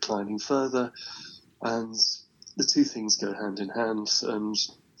health declining further. And the two things go hand in hand. And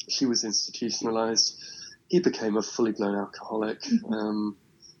she was institutionalized. He became a fully blown alcoholic.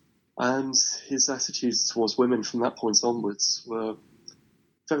 And his attitudes towards women from that point onwards were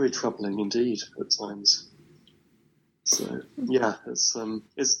very troubling indeed at times. So, yeah, it's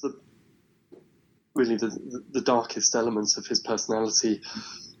really the darkest elements of his personality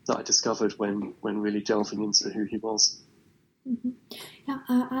that I discovered when really delving into who he was. Yeah,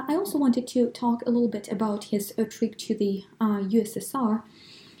 I also wanted to talk a little bit about his trip to the USSR.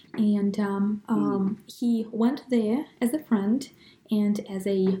 And he went there as a friend and as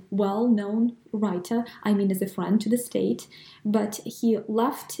a well-known writer, as a friend to the state, but he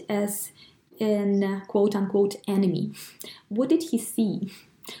left as an quote-unquote enemy. What did he see?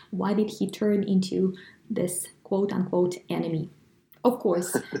 Why did he turn into this quote-unquote enemy? Of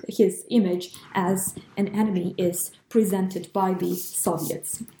course, his image as an enemy is presented by the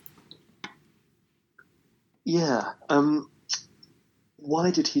Soviets. Yeah.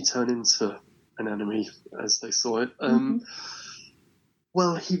 why did he turn into an enemy, as they saw it?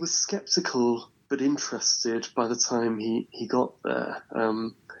 Well, he was sceptical but interested by the time he got there.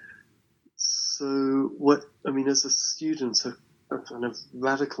 As a student, a kind of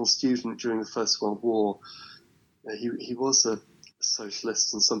radical student during the First World War, he was a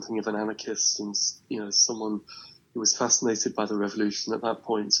socialist and something of an anarchist, and someone who was fascinated by the revolution at that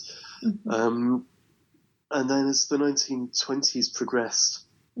point. And then as the 1920s progressed,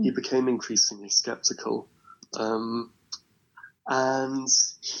 he became increasingly sceptical. And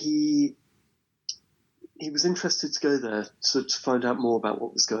he was interested to go there to find out more about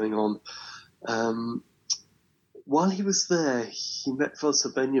what was going on. While he was there, he met Walter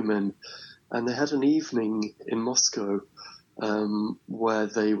Benjamin, and they had an evening in Moscow where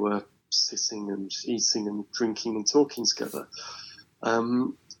they were sitting and eating and drinking and talking together.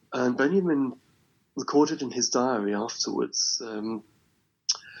 And Benjamin recorded in his diary afterwards,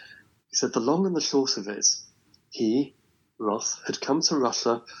 he said, "The long and the short of it, he, Roth, had come to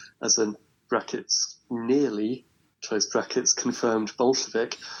Russia as a brackets nearly, close brackets, confirmed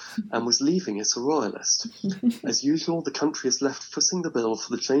Bolshevik, and was leaving it a royalist. As usual, the country is left footing the bill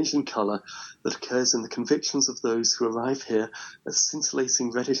for the change in colour that occurs in the convictions of those who arrive here as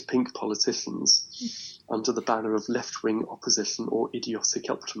scintillating reddish-pink politicians under the banner of left-wing opposition or idiotic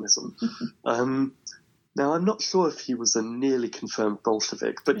optimism." Now, I'm not sure if he was a nearly confirmed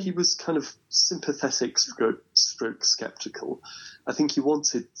Bolshevik, but he was kind of sympathetic stroke sceptical. I think he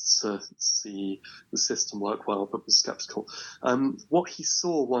wanted to see the system work well, but was sceptical. What he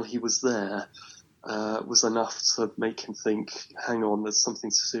saw while he was there was enough to make him think, hang on, there's something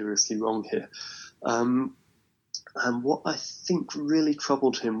seriously wrong here. And what I think really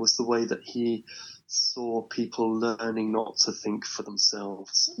troubled him was the way that he saw people learning not to think for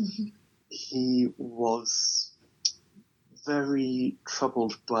themselves. He was very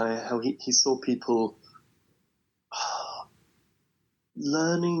troubled by how he saw people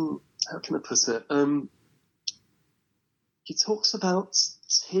learning, how can I put it? He talks about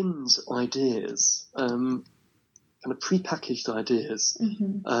tinned ideas, kind of prepackaged ideas.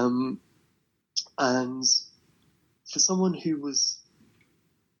 And for someone who was,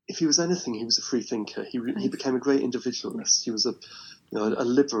 if he was anything, he was a free thinker. He became a great individualist. He was a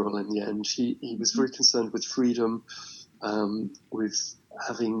liberal in the end. He was very concerned with freedom, with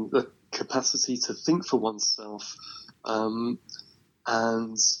having the capacity to think for oneself,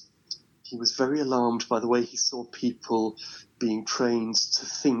 and he was very alarmed by the way he saw people being trained to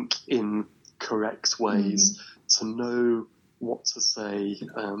think in correct ways, to know what to say,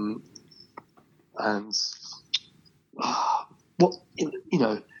 and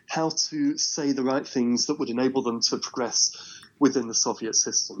how to say the right things that would enable them to progress within the Soviet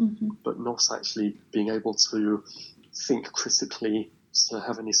system, but not actually being able to think critically, to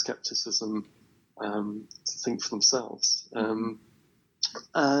have any skepticism, to think for themselves.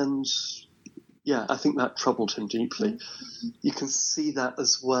 And yeah, I think that troubled him deeply. You can see that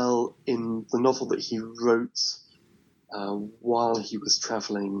as well in the novel that he wrote while he was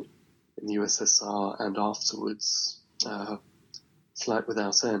travelling in the USSR and afterwards, Flight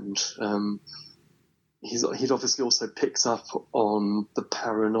Without End. He'd obviously also picked up on the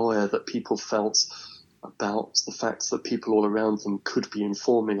paranoia that people felt about the fact that people all around them could be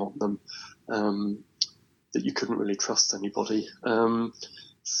informing on them, that you couldn't really trust anybody.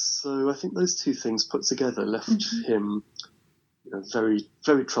 So I think those two things put together left him very,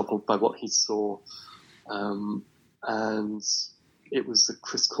 very troubled by what he saw. And it was a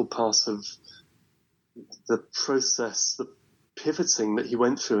critical part of the process, the pivoting that he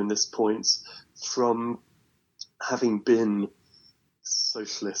went through in this point from having been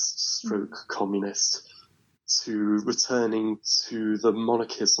socialist stroke communist to returning to the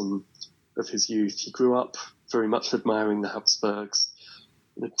monarchism of his youth. He grew up very much admiring the Habsburgs,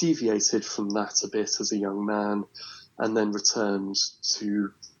 deviated from that a bit as a young man, and then returned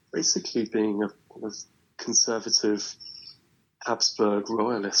to basically being a kind of conservative Habsburg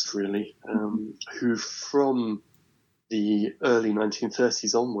royalist, really, who from the early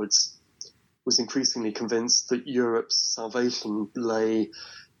 1930s onwards was increasingly convinced that Europe's salvation lay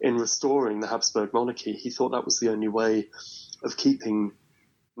in restoring the Habsburg monarchy. He thought that was the only way of keeping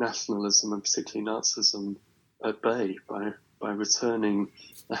nationalism and particularly Nazism at bay, by returning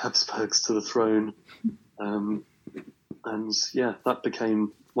the Habsburgs to the throne. And yeah, that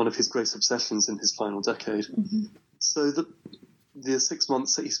became one of his great obsessions in his final decade. So the 6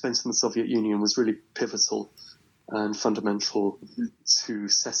 months that he spent in the Soviet Union was really pivotal and fundamental to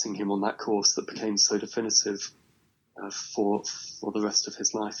setting him on that course that became so definitive for the rest of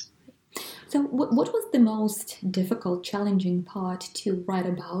his life. So what was the most difficult, challenging part to write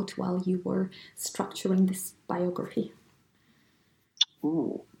about while you were structuring this biography?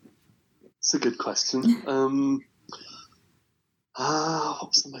 Ooh, it's a good question. What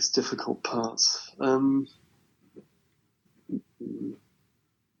was the most difficult part?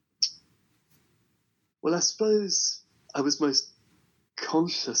 Well, I suppose I was most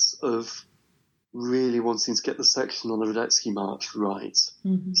conscious of really wanting to get the section on the Radetzky March right.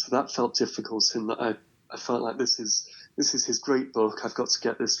 Mm-hmm. So that felt difficult in that I felt like this is his great book. I've got to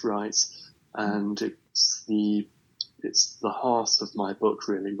get this right. And it's the heart of my book,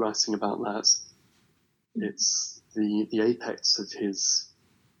 really, writing about that. It's the apex of his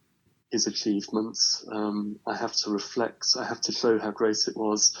achievements. I have to reflect, I have to show how great it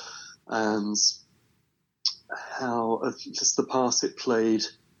was, and how just the part it played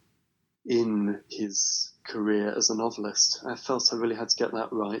in his career as a novelist. I felt I really had to get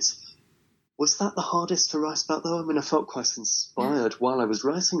that right. Was that the hardest to write about, though? I mean, I felt quite inspired while I was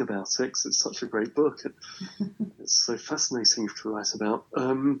writing about it, because it's such a great book. It's so fascinating to write about,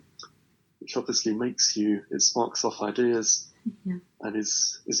 which obviously it sparks off ideas, and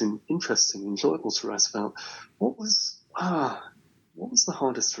is interesting, enjoyable to write about. What was the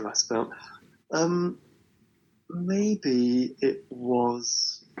hardest to write about? Maybe it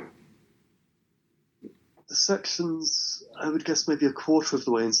was the sections, I would guess maybe a quarter of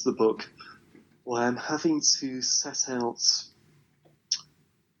the way into the book, where I'm having to set out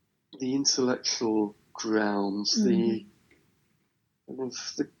the intellectual ground, the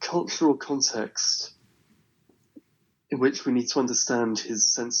cultural context in which we need to understand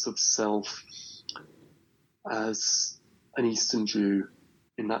his sense of self as an Eastern Jew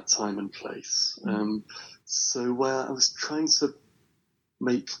in that time and place. So where I was trying to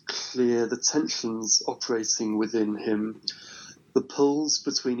make clear the tensions operating within him, the pulls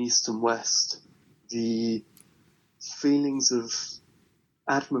between East and West, the feelings of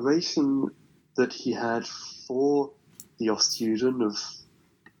admiration that he had for the Ostjuden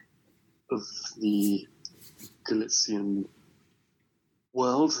of the Galician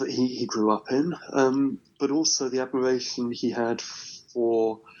world that he grew up in, but also the admiration he had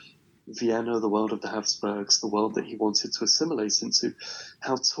for Vienna, the world of the Habsburgs, the world that he wanted to assimilate into,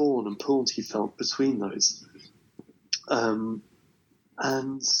 how torn and pulled he felt between those. And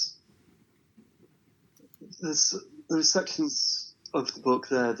there are sections of the book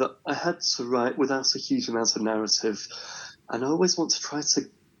there that I had to write without a huge amount of narrative, and I always want to try to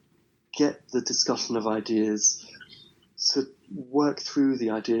get the discussion of ideas, to work through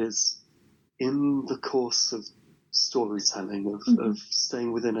the ideas in the course of storytelling, of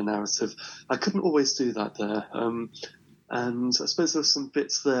staying within a narrative. I couldn't always do that there, and I suppose there were some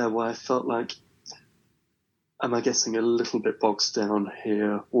bits there where I felt like, am I getting a little bit bogged down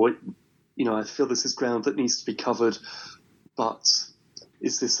here? Or, I feel this is ground that needs to be covered, but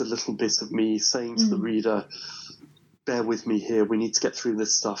is this a little bit of me saying to the reader, bear with me here, we need to get through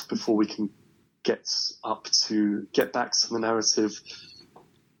this stuff before we can get back to the narrative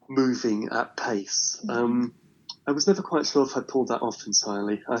moving at pace. I was never quite sure if I pulled that off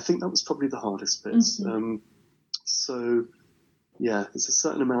entirely. I think that was probably the hardest bit. So, yeah, there's a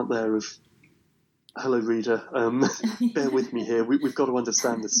certain amount there of, hello, reader, bear with me here. We've got to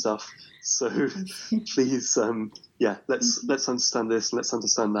understand this stuff. So please, let's understand this, let's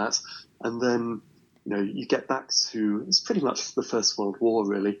understand that. And then, you get back to, it's pretty much the First World War,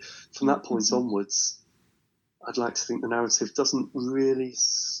 really. From that point onwards, I'd like to think the narrative doesn't really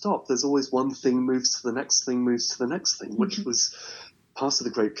stop. There's always one thing moves to the next thing, moves to the next thing, which was part of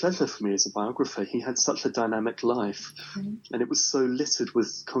the great pleasure for me as a biographer. He had such a dynamic life, and it was so littered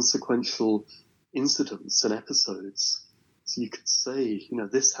with consequential incidents and episodes. So you could say,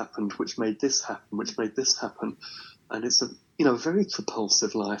 this happened, which made this happen, which made this happen. And it's a very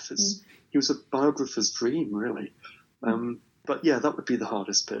propulsive life. He was a biographer's dream, really. But yeah, that would be the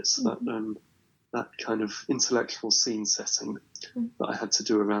hardest bit. That kind of intellectual scene setting that I had to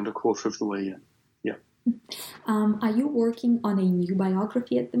do around a quarter of the way in. Yeah. Are you working on a new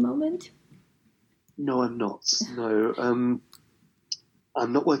biography at the moment? No, I'm not. No.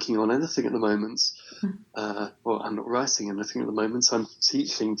 I'm not working on anything at the moment. Well, I'm not writing anything at the moment. I'm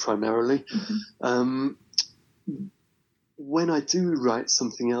teaching primarily. When I do write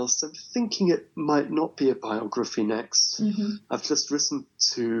something else, I'm thinking it might not be a biography next. I've just written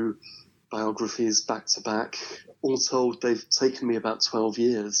 2 biographies back to back. All told, they've taken me about 12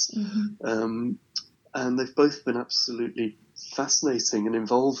 years. And they've both been absolutely fascinating and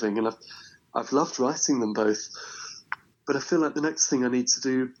involving. And I've loved writing them both. But I feel like the next thing I need to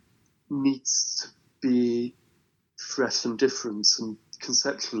do needs to be fresh and different and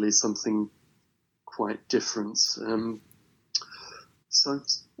conceptually something quite different. So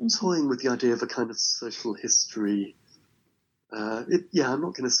I'm toying with the idea of a kind of social history. I'm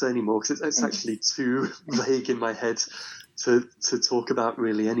not going to say anymore because it's actually too vague in my head to talk about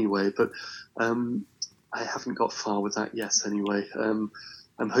really anyway. But I haven't got far with that yet anyway. I'm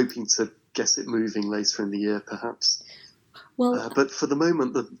hoping to get it moving later in the year, perhaps. Well, but for the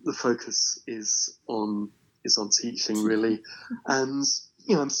moment, the focus is on teaching really, and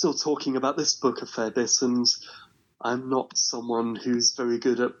I'm still talking about this book a fair bit, and I'm not someone who's very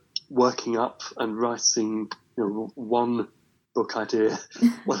good at working up and writing one book idea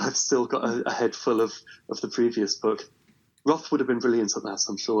when I've still got a head full of the previous book. Roth would have been brilliant at that,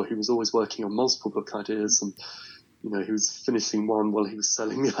 I'm sure. He was always working on multiple book ideas, and he was finishing one while he was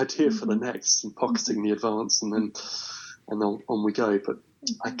selling the idea for the next and pocketing the advance, and then on we go. But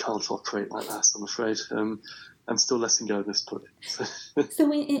I can't operate like that, I'm afraid. I'm still letting go of this book.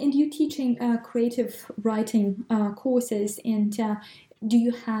 So in you teaching creative writing courses, and do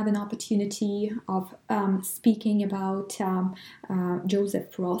you have an opportunity of speaking about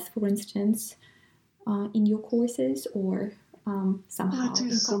Joseph Roth, for instance, in your courses, or somehow? I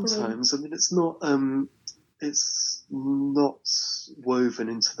do sometimes. I mean, it's not woven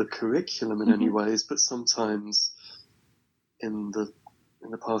into the curriculum in any ways, but sometimes in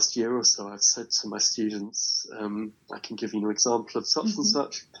the past year or so, I've said to my students, I can give you an example of such and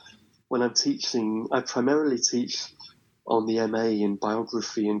such. When I'm teaching, I primarily teach on the MA in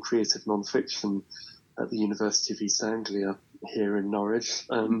biography and creative nonfiction at the University of East Anglia here in Norwich.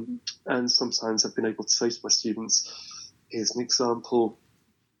 And sometimes I've been able to say to my students, here's an example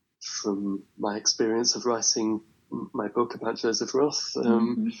from my experience of writing my book about Joseph Roth.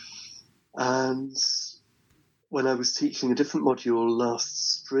 And when I was teaching a different module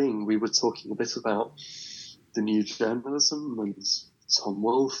last spring, we were talking a bit about the new journalism and Tom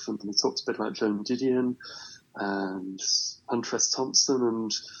Wolfe, and we talked a bit about Joan Didion and Hunter S. Thompson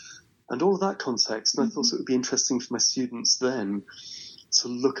and all of that context. And I thought it would be interesting for my students then to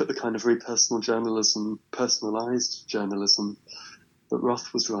look at the kind of very personal journalism, personalised journalism that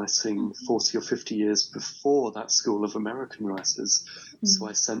Roth was writing 40 or 50 years before that school of American writers. So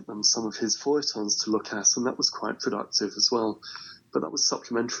I sent them some of his feuilletons to look at, and that was quite productive as well. But that was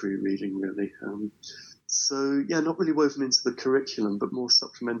supplementary reading, really. Not really woven into the curriculum, but more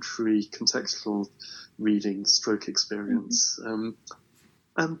supplementary contextual reading, stroke experience.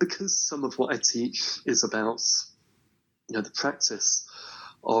 And because some of what I teach is about, the practice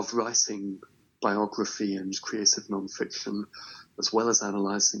of writing biography and creative nonfiction, as well as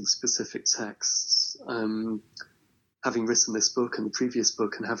analysing specific texts, having written this book and the previous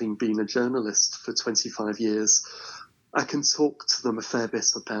book, and having been a journalist for 25 years, I can talk to them a fair bit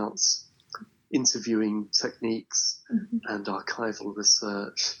about interviewing techniques and archival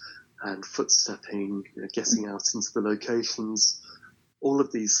research and footstepping, getting out into the locations, all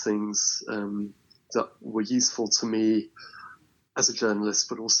of these things that were useful to me as a journalist,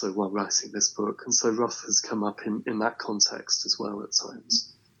 but also while writing this book. And so Roth has come up in that context as well at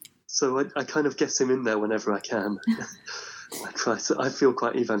times. So I kind of get him in there whenever I can. I feel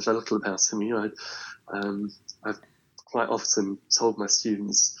quite evangelical about him. I've quite often told my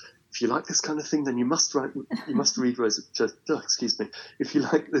students, if you like this kind of thing, then you must read Joseph. If you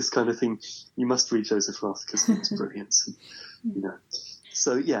like this kind of thing, you must read Joseph Roth because he's brilliant.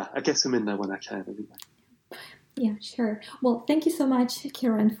 So I get him in there when I can anyway. Yeah, sure. Well, thank you so much,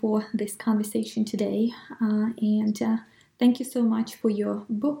 Kieron, for this conversation today. And thank you so much for your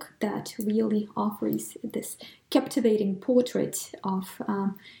book that really offers this captivating portrait of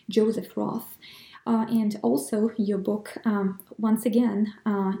Joseph Roth. And also your book, once again,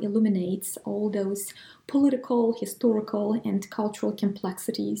 illuminates all those political, historical, and cultural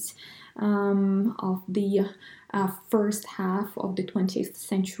complexities of the first half of the 20th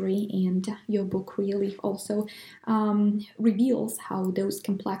century. And your book really also reveals how those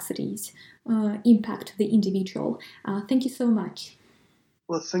complexities impact the individual. Thank you so much.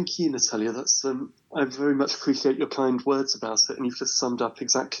 Well, thank you, Natalia. I very much appreciate your kind words about it, and you've just summed up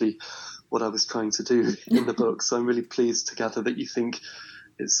exactly what I was trying to do in the book. So I'm really pleased to gather that you think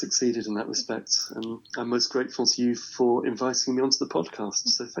it's succeeded in that respect. And I'm most grateful to you for inviting me onto the podcast.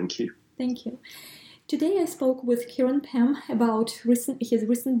 So thank you. Thank you. Today I spoke with Kieron Pem about his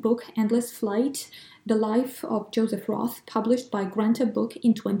recent book, Endless Flight, The Life of Joseph Roth, published by Granta Book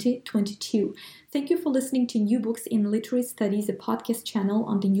in 2022. Thank you for listening to New Books in Literary Studies, a podcast channel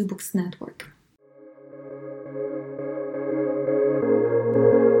on the New Books Network.